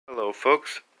Hello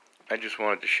folks, I just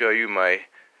wanted to show you my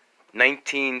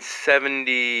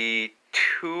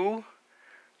 1972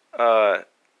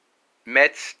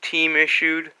 Mets team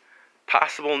issued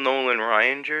possible Nolan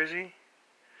Ryan jersey.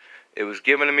 It was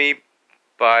given to me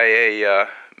by a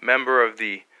member of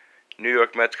the New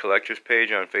York Mets collectors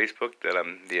page on Facebook that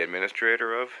I'm the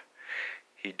administrator of.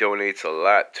 He donates a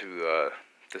lot to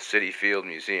the Citi Field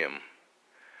Museum.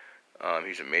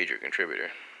 He's a major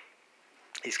contributor.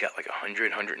 He's got like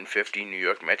 150 New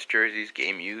York Mets jerseys,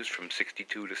 game used from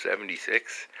 62 to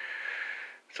 76.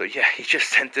 So yeah, he just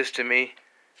sent this to me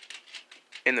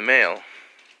in the mail.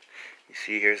 You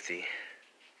see, there's the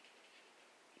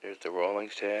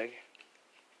Rawlings tag.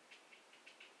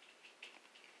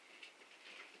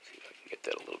 Let's see if I can get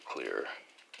that a little clearer.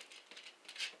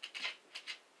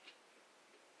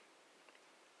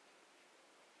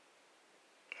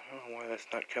 I don't know why that's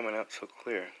not coming out so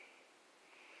clear.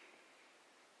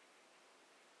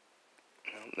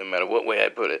 No matter what way I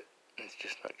put it, it's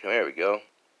just not coming. There we go.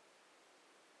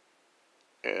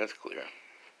 Yeah, that's clear.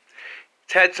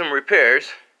 It's had some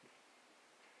repairs.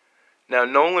 Now,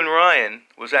 Nolan Ryan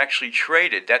was actually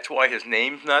traded. That's why his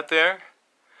name's not there.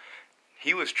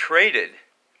 He was traded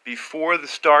before the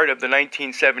start of the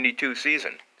 1972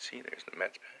 season. See, there's the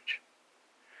Mets patch.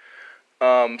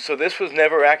 So this was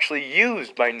never actually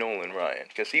used by Nolan Ryan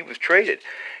because he was traded.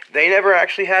 They never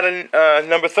actually had a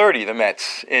number 30, the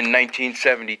Mets, in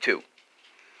 1972.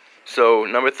 So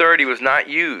number 30 was not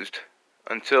used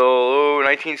until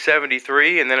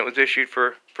 1973, and then it was issued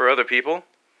for other people.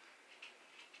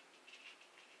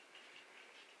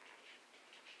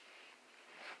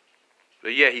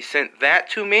 But yeah, he sent that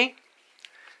to me,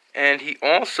 and he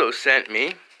also sent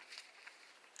me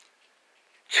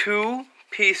 2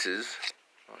 pieces.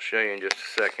 I'll show you in just a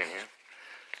second here.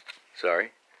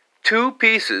 Sorry. 2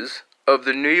 pieces of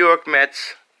the New York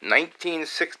Mets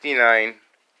 1969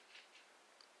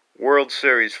 World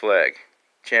Series flag,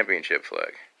 championship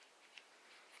flag,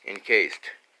 encased.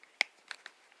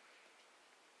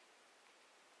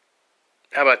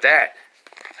 How about that?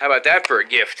 How about that for a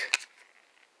gift?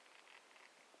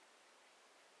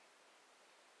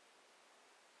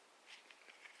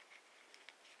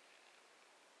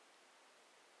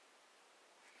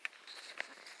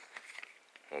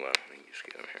 Hold on, let me just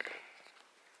get them here.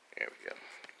 There we go.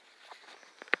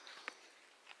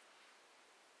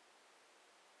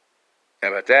 How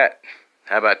about that?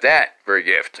 How about that for a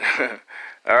gift?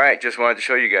 Alright, just wanted to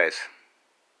show you guys.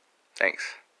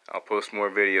 Thanks. I'll post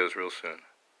more videos real soon.